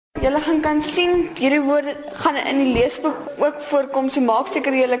Julle kan sien, hierdie woorde gaan in die leesboek ook voorkom, so maak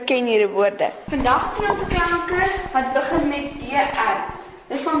seker julle ken hierdie woorde. Vandag doen ons klanke wat begin met DR.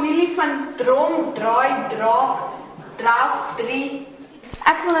 Dis familie van drom, draai, draak, draf, drie.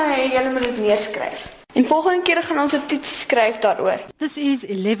 Ek wil hê julle moet dit neerskryf. En volgende keer gaan ons 'n toets skryf daaroor. This is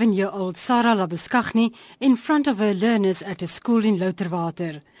 11-year-old Sarah Labuskaghni in front of her learners at a school in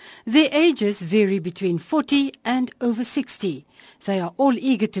Louterwater. Their ages vary between 40 and over 60. They are all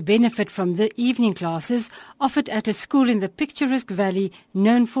eager to benefit from the evening classes offered at a school in the picturesque valley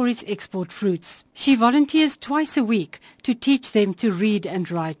known for its export fruits. She volunteers twice a week to teach them to read and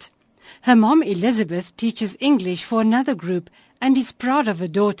write. Her mom, Elizabeth, teaches English for another group and is proud of her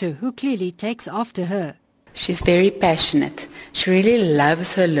daughter, who clearly takes after her. She's very passionate. She really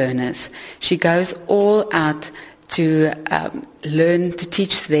loves her learners. She goes all out to learn, to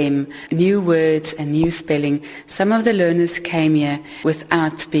teach them new words and new spelling. Some of the learners came here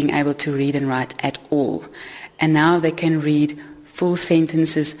without being able to read and write at all. And now they can read full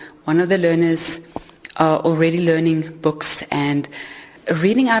sentences. One of the learners are already learning books and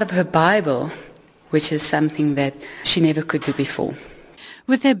reading out of her Bible, which is something that she never could do before.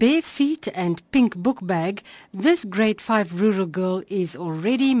 With her bare feet and pink book bag, this grade 5 rural girl is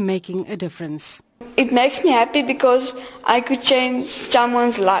already making a difference. It makes me happy because I could change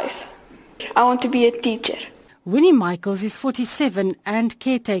someone's life. I want to be a teacher. Winnie Michaels is 47 and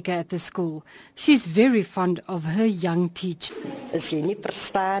caretaker at the school. She's very fond of her young teacher.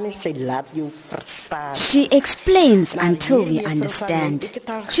 She explains until we understand.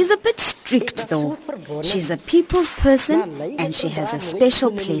 She's a bit strict though. She's a people's person and she has a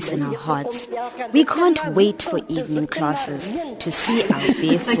special place in our hearts. We can't wait for evening classes to see our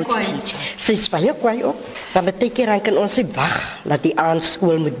barefoot teacher. Sy's baie kwaai ook. Dan beteken dan kan ons wag dat die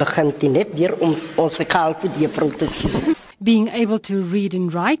aandskool moet begin net weer om ons gekaal vir die vrou te sien. Being able to read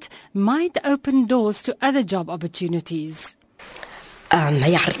and write might open doors to other job opportunities.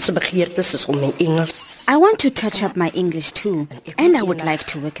 My hartse begeertes is om my Engels. I want to touch up my English too, and I would like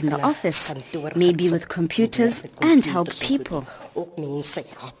to work in the office, maybe with computers and help people.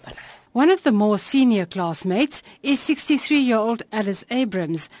 One of the more senior classmates is 63-year-old Alice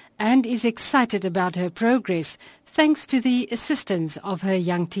Abrams and is excited about her progress thanks to the assistance of her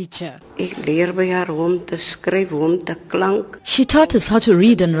young teacher. She taught us how to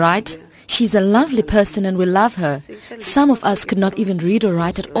read and write. She's a lovely person and we love her. Some of us could not even read or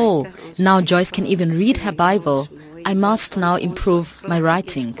write at all. Now Joyce can even read her Bible. I must now improve my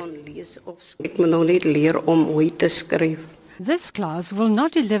writing. This class will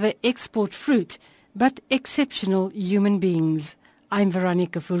not deliver export fruit, but exceptional human beings. I'm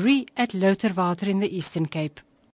Veronica Fourie at Louterwater in the Eastern Cape.